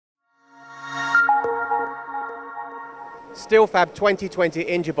Steel Fab 2020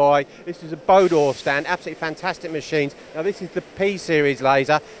 in Dubai. This is a BODOR stand, absolutely fantastic machines. Now this is the P series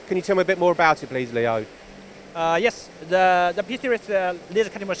laser. Can you tell me a bit more about it, please, Leo? Yes, the P series laser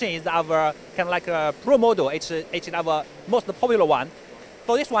cutting machine is our kind of like a pro model. It's our most popular one.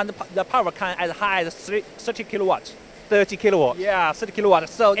 For this one, the power can as high as 30 kilowatts. 30 kilowatts? Yeah, 30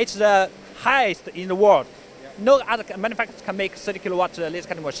 kilowatts. So it's the highest in the world. Yeah. No other manufacturer can make 30 kilowatt laser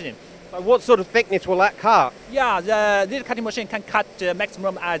cutting machine. So what sort of thickness will that cut? Yeah, the laser cutting machine can cut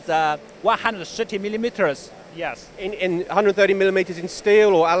maximum as 130 millimeters. Yes. In 130 millimeters in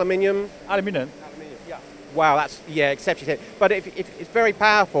steel or aluminium? Aluminium. Yeah. Wow, that's exceptional. But if it's very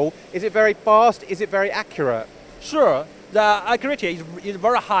powerful, is it very fast? Is it very accurate? Sure. The accuracy is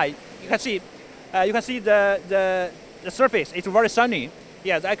very high. You can see the surface is very shiny.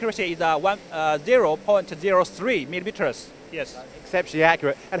 Yeah, the accuracy is 0.03 millimeters. Yes. Exceptionally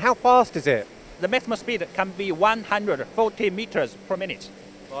accurate. And how fast is it? The maximum speed can be 140 meters per minute.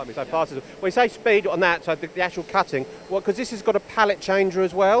 Blimey, so fast as well. Well, you say speed on that, so the actual cutting. Well, because this has got a pallet changer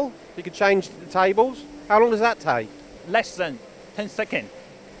as well. You can change the tables. How long does that take? Less than 10 seconds.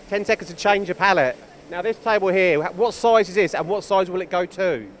 10 seconds to change a pallet. Now this table here, what size is this and what size will it go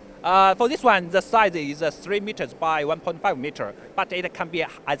to? For this one, the size is 3 meters by 1.5 meter, but it can be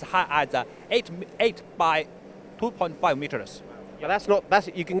as high as 8 by 2.5 meters. But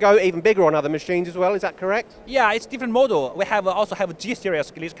you can go even bigger on other machines as well, is that correct? Yeah, it's different model. We also have a G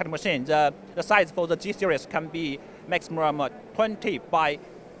series laser cutting machine. The size for the G series can be maximum 20 by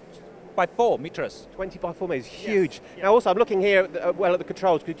 4 meters. 20 by 4 meters, huge. Yes. Now also I'm looking here at the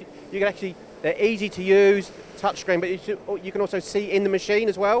controls. You can actually, they're easy to use, touchscreen, but you can also see in the machine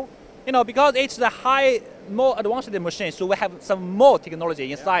as well? You know, because it's the more advanced machine, so we have some more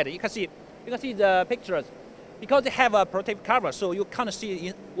technology inside. Yeah. You can see the pictures. Because they have a protective cover, so you can't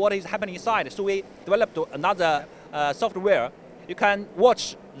see what is happening inside. So we developed another software. You can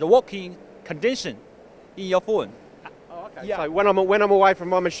watch the working condition in your phone. Oh, okay. Yeah. So when I'm away from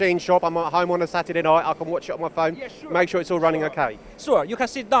my machine shop, I'm at home on a Saturday night, I can watch it on my phone, sure. Make sure it's all running okay. Sure, you can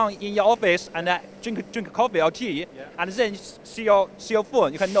sit down in your office and drink coffee or tea, and then see your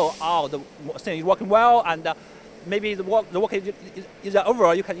phone. You can know, the thing is working well, and maybe the work is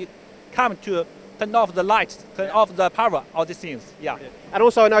over. You can come to turn off the lights, turn off the power, all these things, yeah. And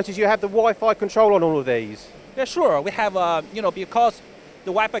also I noticed you have the Wi-Fi control on all of these. Yeah, sure. We have, because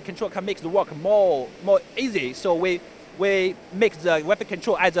the Wi-Fi control can make the work more easy, so we make the Wi-Fi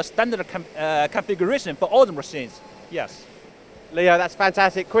control as a standard configuration for all the machines, yes. Leo, that's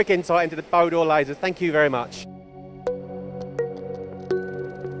fantastic. Quick insight into the BODOR lasers. Thank you very much.